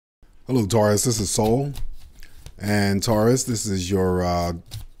Hello, Taurus. This is Soul. And Taurus, this is your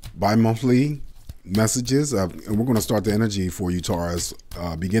bi-monthly messages. And we're going to start the energy for you, Taurus,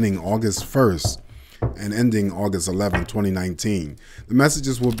 beginning August 1st and ending August 11th, 2019. The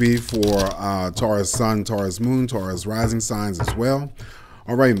messages will be for Taurus Sun, Taurus Moon, Taurus Rising signs as well.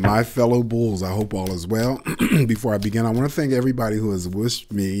 All right, my fellow bulls, I hope all is well. Before I begin, I want to thank everybody who has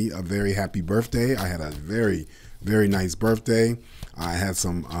wished me a very happy birthday. I had a very nice birthday. I had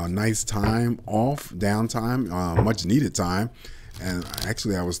some nice time off, downtime, much needed time. And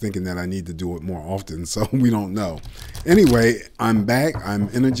actually, I was thinking that I need to do it more often, so we don't know. Anyway, I'm back. I'm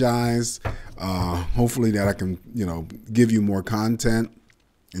energized. Hopefully that I can, give you more content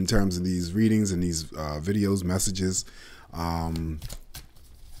in terms of these readings and these videos, messages. And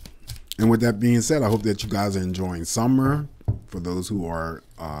with that being said, I hope that you guys are enjoying summer, for those who are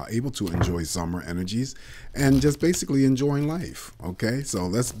able to enjoy summer energies, and just basically enjoying life. Okay, so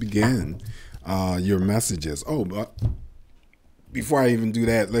let's begin your messages. Oh, but before I even do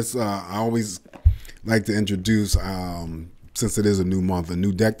that, I always like to introduce, since it is a new month, a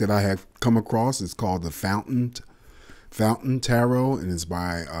new deck that I have come across. It's called the Fountain Tarot, and it's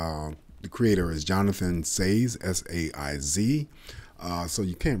by the creator is Jonathan Saiz, S-A-I-Z. So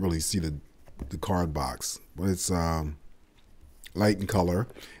you can't really see the card box, but it's light in color.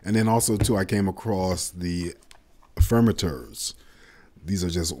 And then also too, I came across the Affirmators. These are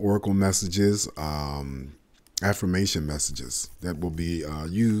just oracle messages, affirmation messages that will be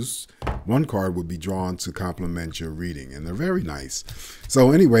used. One card will be drawn to complement your reading, and they're very nice.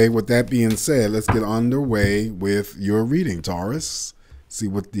 So anyway, with that being said, let's get underway with your reading, Taurus. See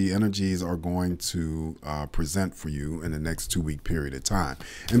what the energies are going to present for you in the next 2-week period of time.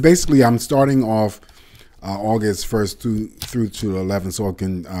 And basically, I'm starting off August 1st through to 11th, so it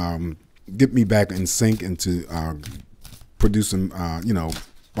can get me back in sync into producing,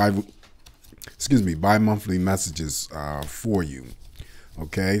 bi-monthly messages for you.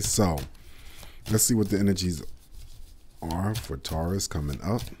 Okay, so let's see what the energies are for Taurus coming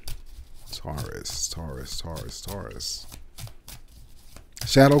up. Taurus.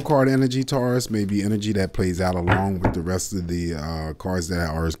 Shadow card energy, Taurus, may be energy that plays out along with the rest of the cards that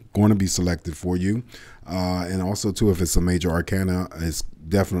are going to be selected for you. And also, too, if it's a major arcana, it's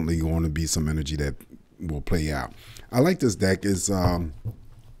definitely going to be some energy that will play out. I like this deck.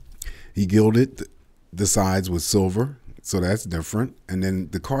 He gilded the sides with silver, so that's different. And then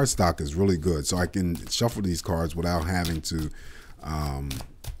the card stock is really good, so I can shuffle these cards without having to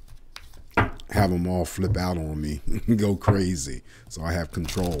have them all flip out on me and go crazy. So I have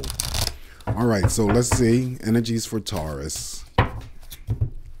control. All right, so let's see energies for Taurus.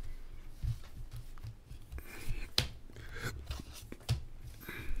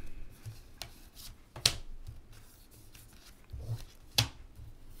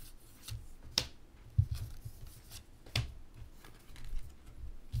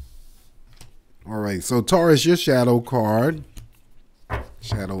 All right, so Taurus, your shadow card,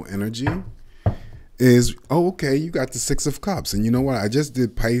 shadow energy, is, okay, you got the Six of Cups. And you know what? I just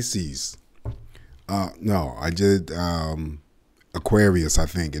did Pisces. No, I did Aquarius, I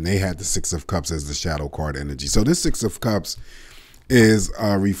think, and they had the Six of Cups as the shadow card energy. So this Six of Cups is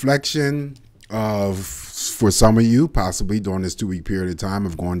a reflection of, for some of you, possibly during this 2-week period of time,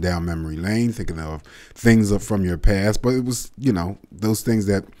 of going down memory lane, thinking of things from your past. But it was, those things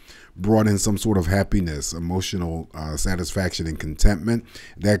that brought in some sort of happiness, emotional satisfaction and contentment.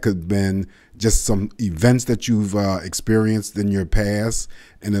 That could have been just some events that you've experienced in your past,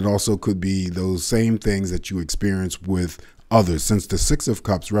 and it also could be those same things that you experience with others, since the Six of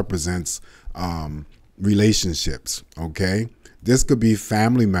Cups represents relationships. Okay, this could be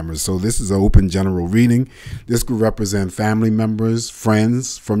family members, so this is an open general reading. This could represent family members,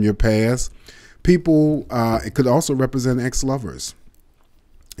 friends from your past, people. It could also represent ex-lovers.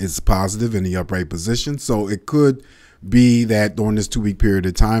 It's positive in the upright position. So it could be that during this 2-week period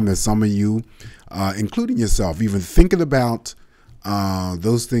of time that some of you, including yourself, even thinking about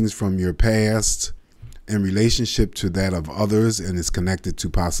those things from your past in relationship to that of others, and it's connected to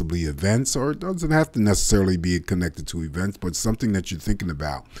possibly events, or it doesn't have to necessarily be connected to events, but something that you're thinking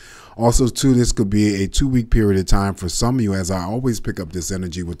about. Also, too, this could be a 2-week period of time for some of you, as I always pick up this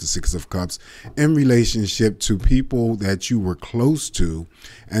energy with the Six of Cups, in relationship to people that you were close to,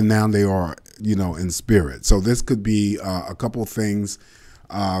 and now they are, in spirit. So this could be a couple things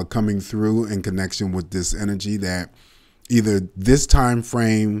coming through in connection with this energy, that either this time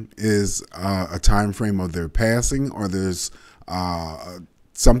frame is a time frame of their passing, or there's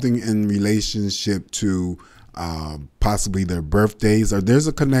something in relationship to possibly their birthdays, or there's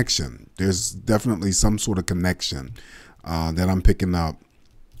a connection. There's definitely some sort of connection that I'm picking up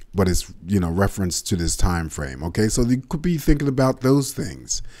but it's, you know, reference to this time frame. Okay, so you could be thinking about those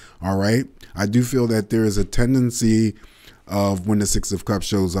things. All right, I do feel that there is a tendency of, when the Six of Cups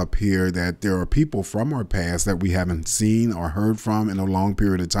shows up here, that there are people from our past that we haven't seen or heard from in a long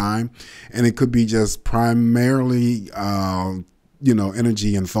period of time, and it could be just primarily you know,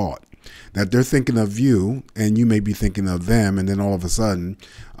 energy and thought, that they're thinking of you and you may be thinking of them, and then all of a sudden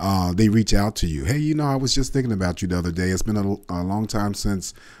they reach out to you. Hey, you know, I was just thinking about you the other day. It's been a long time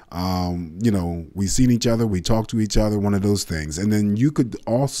since you know, we've seen each other, we talked to each other, one of those things. And then you could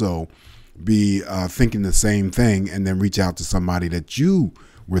also be thinking the same thing and then reach out to somebody that you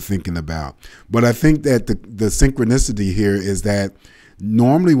were thinking about. But I think that the synchronicity here is that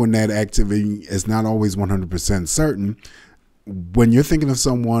normally when that activity is not always 100% certain, when you're thinking of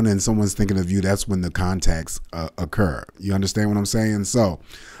someone and someone's thinking of you, that's when the contacts occur. You understand what I'm saying? So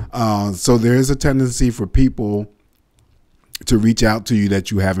there is a tendency for people to reach out to you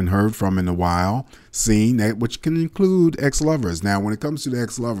that you haven't heard from in a while, seen, that, which can include ex-lovers. Now, when it comes to the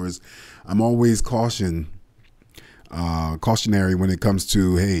ex-lovers, I'm always cautionary when it comes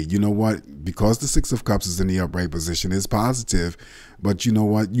to, hey, you know what? Because the Six of Cups is in the upright position, it's positive, but you know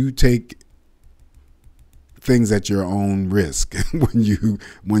what? You take things at your own risk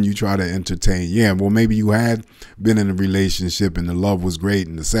when you try to entertain. Yeah, well, maybe you had been in a relationship and the love was great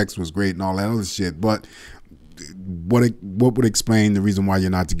and the sex was great and all that other shit, but what would explain the reason why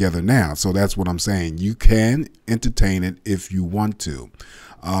you're not together now? So that's what I'm saying. You can entertain it if you want to,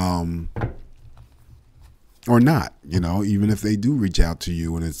 or not, you know, even if they do reach out to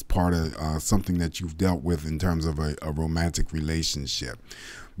you and it's part of something that you've dealt with in terms of a romantic relationship.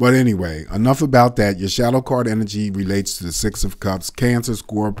 But anyway, enough about that. Your shadow card energy relates to the Six of Cups. Cancer,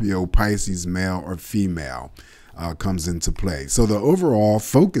 Scorpio, Pisces, male or female, comes into play. So the overall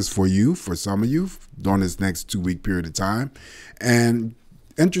focus for you, for some of you, during this next 2-week period of time, and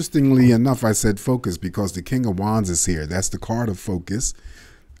interestingly enough, I said focus because the King of Wands is here. That's the card of focus.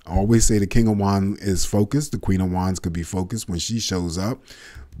 I always say the King of Wands is focused. The Queen of Wands could be focused when she shows up.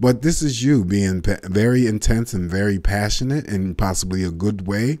 But this is you being very intense and very passionate in possibly a good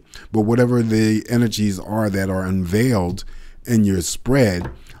way. But whatever the energies are that are unveiled in your spread,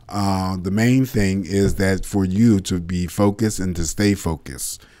 the main thing is that for you to be focused and to stay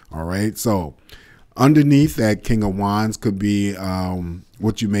focused. All right. So underneath that King of Wands could be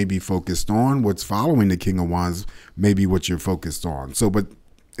what you may be focused on. What's following the King of Wands may be what you're focused on. So, but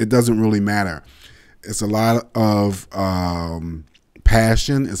it doesn't really matter. It's a lot of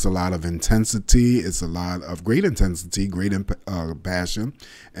passion. It's a lot of intensity. It's a lot of great intensity, great passion,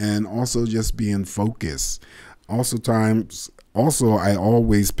 and also just being focused. Also, I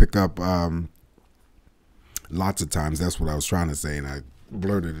always pick up lots of times. That's what I was trying to say, and I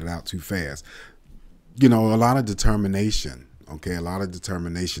blurted it out too fast. You know, a lot of determination. Okay, a lot of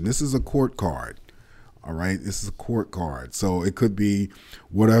determination. This is a court card. All right, this is a court card. So it could be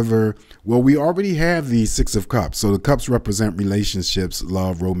whatever. Well, we already have the Six of Cups. So the cups represent relationships,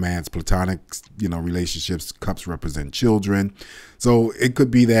 love, romance, platonic, you know, relationships. Cups represent children. So it could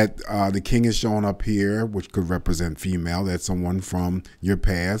be that the king is showing up here, which could represent female. That's someone from your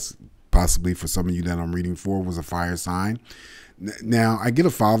past. Possibly for some of you that I'm reading for was a fire sign. Now, I get a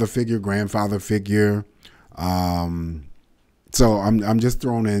father figure, grandfather figure. So I'm just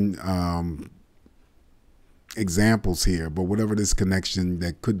throwing in examples here, but whatever this connection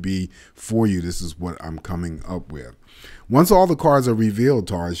that could be for you, this is what I'm coming up with. Once all the cards are revealed,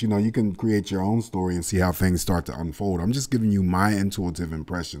 Taurus, you know, you can create your own story and see how things start to unfold. I'm just giving you my intuitive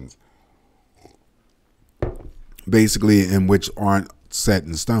impressions, basically, in which aren't set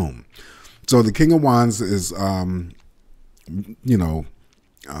in stone. So the King of Wands is, you know,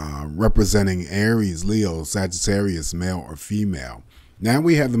 representing Aries, Leo, Sagittarius, male or female. Now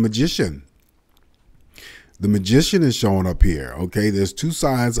we have the Magician. The Magician is showing up here. Okay, there's two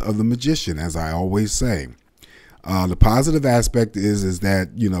sides of the Magician, as I always say. The positive aspect is that,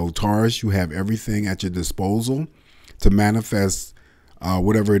 you know, Taurus, you have everything at your disposal to manifest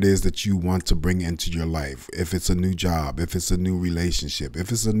whatever it is that you want to bring into your life. If it's a new job, if it's a new relationship,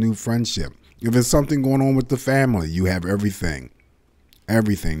 if it's a new friendship, if it's something going on with the family, you have everything.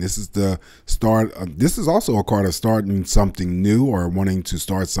 Everything. This is the start. This is also a card of starting something new or wanting to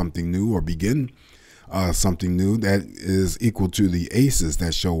start something new or begin something new. That is equal to the aces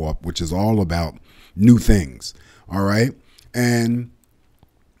that show up, which is all about new things. All right. And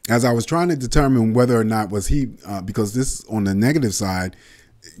as I was trying to determine whether or not was he, because this on the negative side,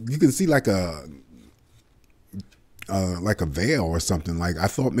 you can see like a veil or something. Like I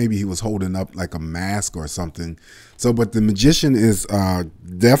thought maybe he was holding up like a mask or something. So, but the Magician is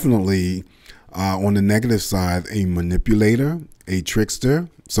definitely on the negative side, a manipulator, a trickster,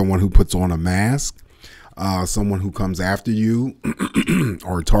 someone who puts on a mask, someone who comes after you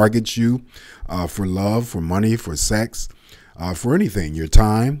or targets you for love, for money, for sex, for anything, your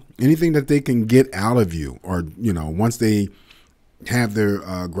time, anything that they can get out of you. Or, you know, once they have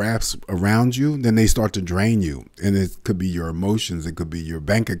their grasp around you, then they start to drain you. And it could be your emotions. It could be your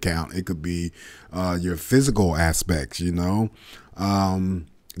bank account. It could be your physical aspects, you know.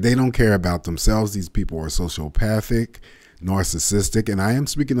 They don't care about themselves. These people are sociopathic, narcissistic. And I am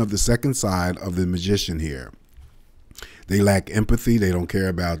speaking of the second side of the magician here. They lack empathy. They don't care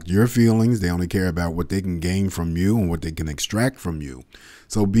about your feelings. They only care about what they can gain from you and what they can extract from you.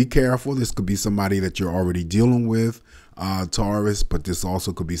 So be careful. This could be somebody that you're already dealing with, Taurus, but this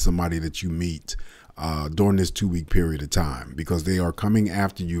also could be somebody that you meet during this 2-week period of time, because they are coming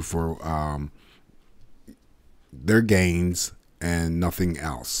after you for their gains and nothing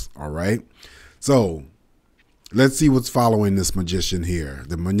else. All right. So let's see what's following this magician here.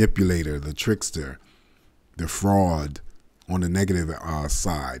 The manipulator, the trickster, the fraud on the negative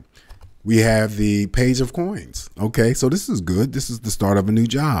side. We have the Page of Coins. Okay, so this is good. This is the start of a new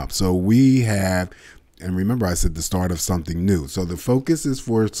job. So we have, and remember I said the start of something new. So the focus is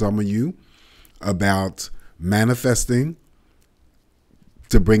for some of you about manifesting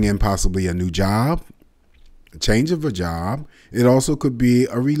to bring in possibly a new job, a change of a job. It also could be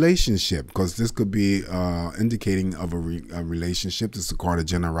a relationship, because this could be indicating of a relationship. This is a card of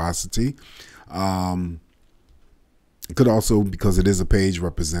generosity. It could also, because it is a page,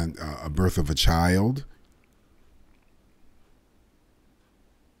 represent a birth of a child.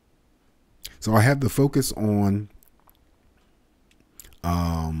 So I have the focus on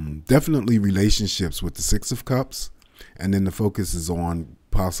definitely relationships with the Six of Cups. And then the focus is on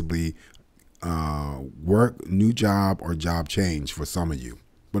possibly work, new job, or job change for some of you.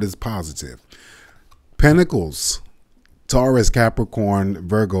 But it's positive. Pentacles. Taurus, Capricorn,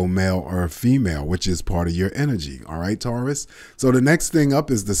 Virgo, male or female, which is part of your energy. All right, Taurus. So the next thing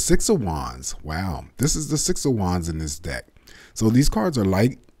up is the Six of Wands. Wow. This is the Six of Wands in this deck. So these cards are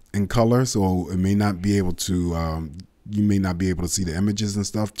light in color, so it may not be able to, you may not be able to see the images and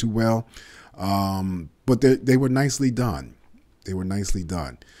stuff too well. But they were nicely done. They were nicely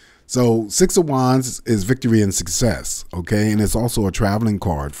done. So Six of Wands is victory and success, okay? And it's also a traveling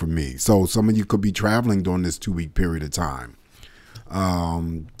card for me. So some of you could be traveling during this 2-week period of time.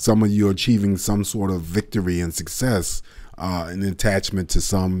 Some of you are achieving some sort of victory and success in attachment to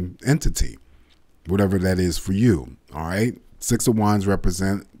some entity, whatever that is for you, all right? Six of Wands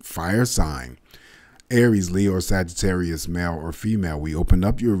represent fire sign. Aries, Leo, or Sagittarius, male or female. We opened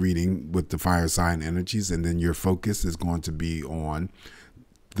up your reading with the fire sign energies, and then your focus is going to be on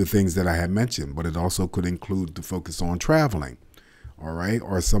the things that I had mentioned, but it also could include the focus on traveling, all right,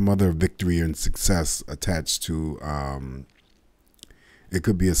 or some other victory and success attached to, it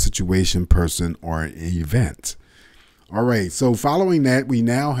could be a situation, person, or an event. All right, so following that, we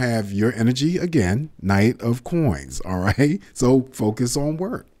now have your energy again, Knight of Coins, all right, so focus on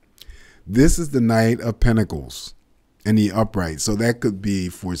work. This is the Knight of Pentacles in the upright, so that could be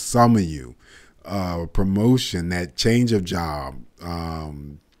for some of you, promotion, that change of job,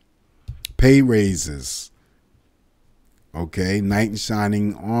 pay raises, okay, knight in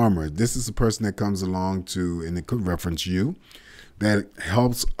shining armor. This is a person that comes along to, and it could reference you, that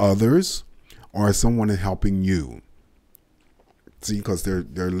helps others, or someone is helping you. See, because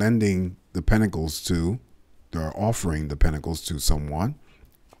they're lending the pentacles to, they're offering the pentacles to someone.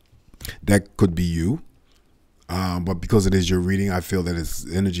 That could be you. But because it is your reading, I feel that it's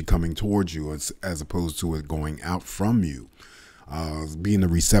energy coming towards you as opposed to it going out from you, being a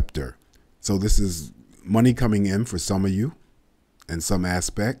receptor. So this is money coming in for some of you in some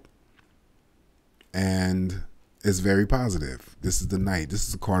aspect. And it's very positive. This is the Knight. This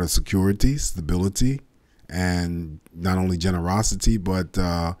is a card of security, stability, and not only generosity, but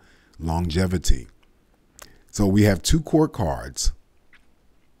longevity. So we have 2 court cards.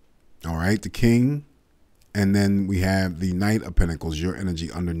 All right, the King, and then we have the Knight of Pentacles, your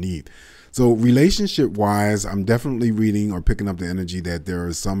energy underneath. So relationship-wise, I'm definitely reading or picking up the energy that there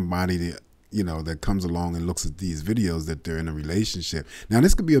is somebody that, you know, that comes along and looks at these videos that they're in a relationship. Now,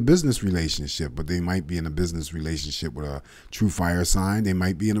 this could be a business relationship, but they might be in a business relationship with a true fire sign. They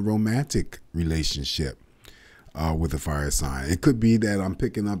might be in a romantic relationship with a fire sign. It could be that I'm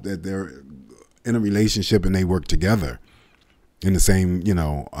picking up that they're in a relationship and they work together in the same, you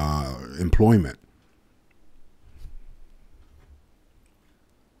know, employment.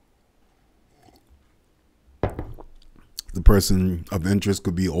 The person of interest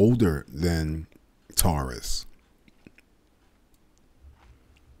could be older than Taurus.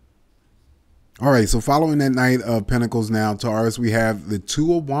 All right, so following that Knight of Pentacles now, Taurus, we have the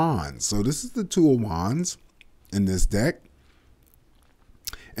Two of Wands. So this is the Two of Wands in this deck.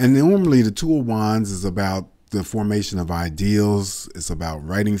 And normally the Two of Wands is about the formation of ideals. It's about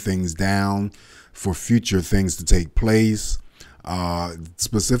writing things down for future things to take place.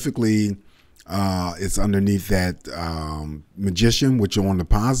 Specifically, it's underneath that Magician, which are on the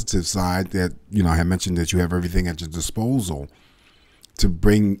positive side that, you know, I had mentioned that you have everything at your disposal to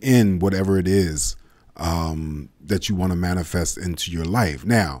bring in whatever it is that you want to manifest into your life.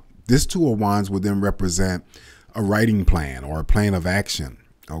 Now, this Two of Wands would then represent a writing plan or a plan of action,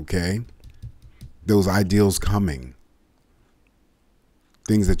 okay? Those ideals coming,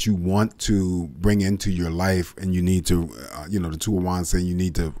 things that you want to bring into your life, and you need to, you know, the Two of Wands saying you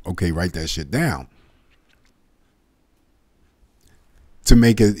need to, okay, write that shit down. To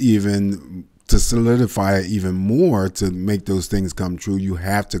make it even, to solidify it even more, to make those things come true, you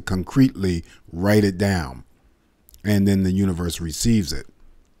have to concretely write it down. And then the universe receives it.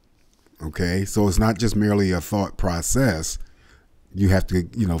 Okay, so it's not just merely a thought process. You have to,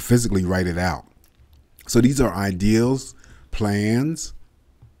 you know, physically write it out. So these are ideals, plans,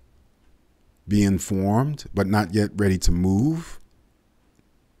 being formed, but not yet ready to move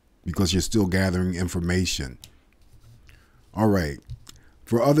because you're still gathering information. All right.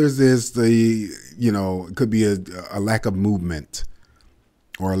 For others, there's the, you know, it could be a lack of movement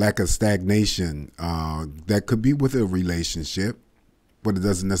or a lack of stagnation. That could be with a relationship, but it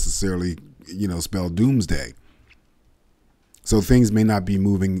doesn't necessarily, you know, spell doomsday. So things may not be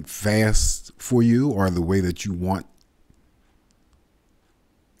moving fast for you or the way that you want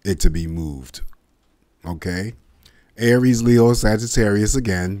it to be moved. Okay. Aries, Leo, Sagittarius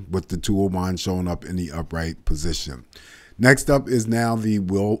again with the Two of Wands showing up in the upright position. Next up is now the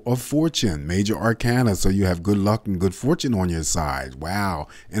Wheel of Fortune, major arcana. So you have good luck and good fortune on your side. Wow.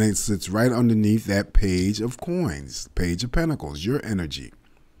 And it sits right underneath that Page of Coins, Page of Pentacles, your energy.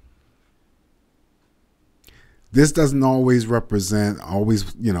 This doesn't always represent,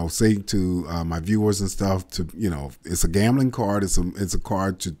 always, you know, say to my viewers and stuff, to, you know, it's a gambling card. It's a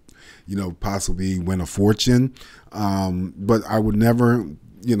card to, you know, possibly win a fortune. But I would never,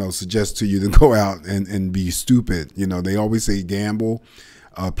 you know, suggest to you to go out and be stupid. You know, they always say gamble,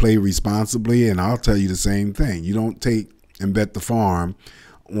 play responsibly. And I'll tell you the same thing. You don't take and bet the farm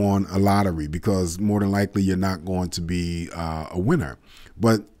on a lottery because more than likely you're not going to be a winner.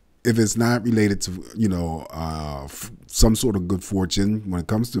 But if it's not related to, you know, some sort of good fortune, when it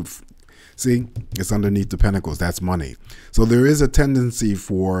comes to, see, it's underneath the pentacles. That's money. So there is a tendency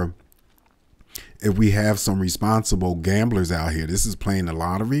for, if we have some responsible gamblers out here, this is playing the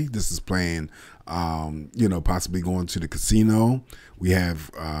lottery. This is playing, you know, possibly going to the casino. We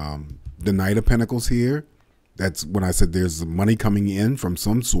have the Knight of Pentacles here. That's when I said there's money coming in from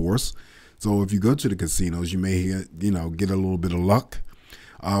some source. So if you go to the casinos, you may, you know, get a little bit of luck.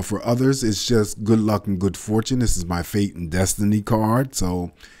 For others, it's just good luck and good fortune. This is my fate and destiny card.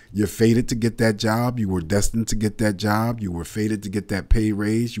 So you're fated to get that job. You were destined to get that job. You were fated to get that pay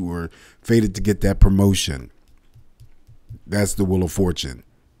raise. You were fated to get that promotion. That's the Wheel of Fortune.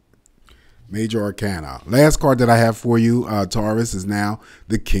 Major Arcana. Last card that I have for you, Taurus, is now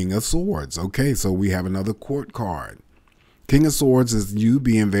the King of Swords. Okay, so we have another court card. King of Swords is you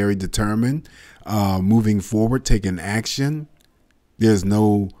being very determined, moving forward, taking action. There's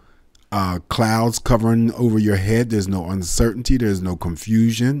no clouds covering over your head. There's no uncertainty. There's no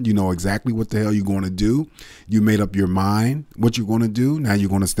confusion. You know exactly what the hell you're going to do. You made up your mind what you're going to do. Now you're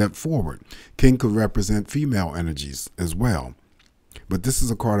going to step forward. King could represent female energies as well. But this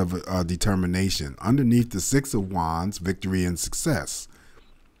is a card of determination. Underneath the Six of Wands, victory and success.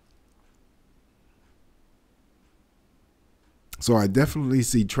 So I definitely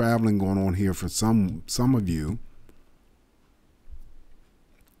see traveling going on here for some of you.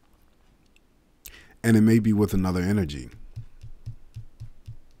 And it may be with another energy.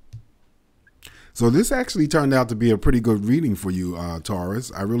 So this actually turned out to be a pretty good reading for you,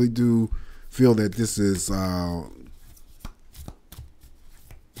 Taurus. I really do feel that this is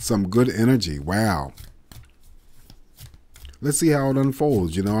some good energy. Wow. Let's see how it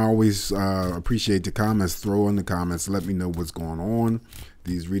unfolds. You know, I always appreciate the comments. Throw in the comments. Let me know what's going on.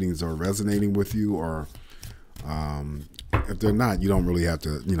 These readings are resonating with you, or if they're not, you don't really have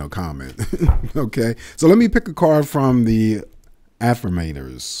to, you know, comment. Okay. So let me pick a card from the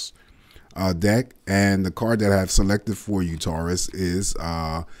Affirmators deck. And the card that I've selected for you, Taurus, is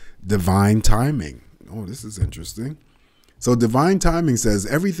Divine Timing. Oh, this is interesting. So Divine Timing says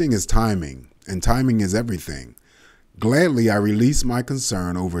everything is timing, and timing is everything. Gladly, I release my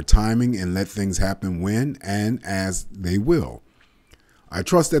concern over timing and let things happen when and as they will. I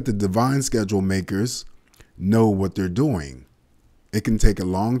trust that the divine schedule makers know what they're doing. It can take a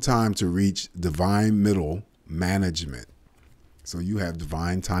long time to reach divine middle management. So you have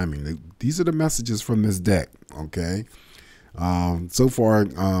divine timing. These are the messages from this deck, okay? So far,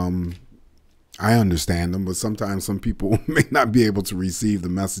 I understand them, but sometimes some people may not be able to receive the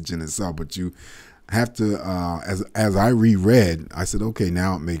message in itself. But you have to, as I reread, I said, okay,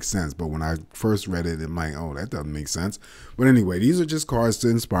 now it makes sense. But when I first read it, it might, oh, that doesn't make sense. But anyway, these are just cards to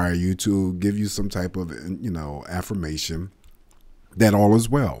inspire you, to give you some type of, affirmation that all is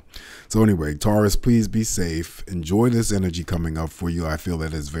well. So anyway, Taurus, please be safe. Enjoy this energy coming up for you. I feel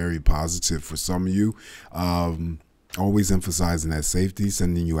that it's very positive for some of you. Always emphasizing that safety,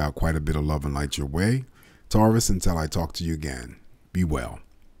 sending you out quite a bit of love and light your way. Taurus, until I talk to you again, be well.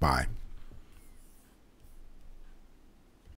 Bye.